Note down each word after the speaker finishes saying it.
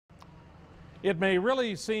It may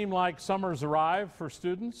really seem like summer's arrived for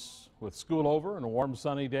students. With school over and a warm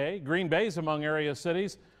sunny day, Green Bay's among area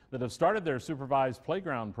cities that have started their supervised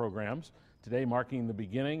playground programs, today marking the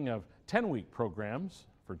beginning of 10-week programs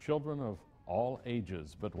for children of all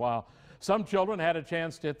ages. But while some children had a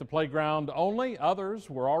chance to hit the playground only,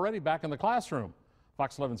 others were already back in the classroom.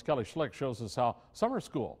 Fox 11's Kelly Schlick shows us how summer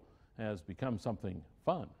school has become something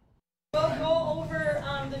fun. We'll go over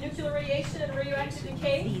the nuclear radiation and radioactive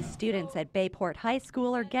decay. These students at Bayport High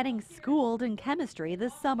School are getting schooled in chemistry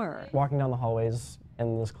this summer. Walking down the hallways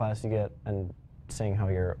in this class you get, and seeing how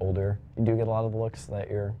you're older, you do get a lot of the looks that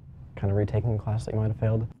you're kind of retaking a class that you might have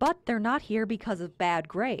failed. But they're not here because of bad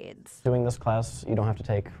grades. Doing this class, you don't have to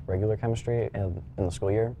take regular chemistry in the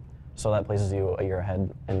school year, so that places you a year ahead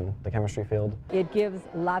in the chemistry field. It gives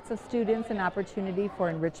lots of students an opportunity for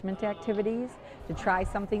enrichment activities, to try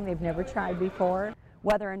something they've never tried before.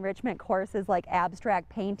 Whether enrichment courses like abstract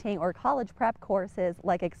painting or college prep courses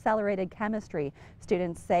like accelerated chemistry,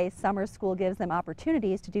 students say summer school gives them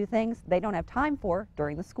opportunities to do things they don't have time for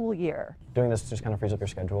during the school year. Doing this just kind of frees up your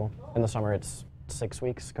schedule. In the summer it's 6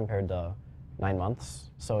 weeks compared to 9 months,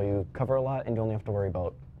 so you cover a lot and you only have to worry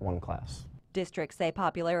about one class. Districts say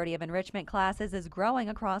popularity of enrichment classes is growing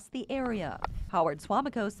across the area. Howard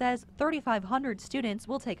Swamico says 3,500 students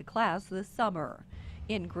will take a class this summer.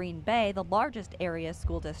 In Green Bay, the largest area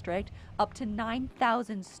school district, up to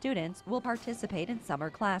 9,000 students will participate in summer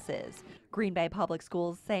classes. Green Bay Public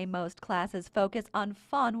Schools say most classes focus on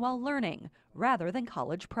fun while learning, rather than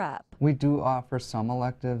college prep. We do offer some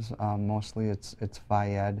electives, mostly it's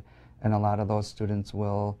Phi-Ed, and a lot of those students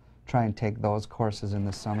will try and take those courses in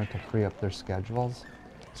the summer to free up their schedules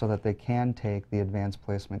so that they can take the advanced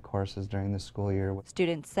placement courses during the school year.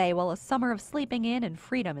 Students say while a summer of sleeping in and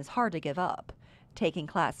freedom is hard to give up, taking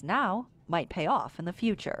class now might pay off in the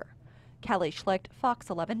future. Kelly Schlicht, Fox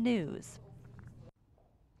 11 News.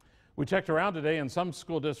 We checked around today and some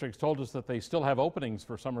school districts told us that they still have openings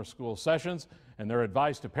for summer school sessions, and their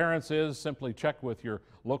advice to parents is simply check with your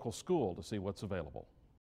local school to see what's available.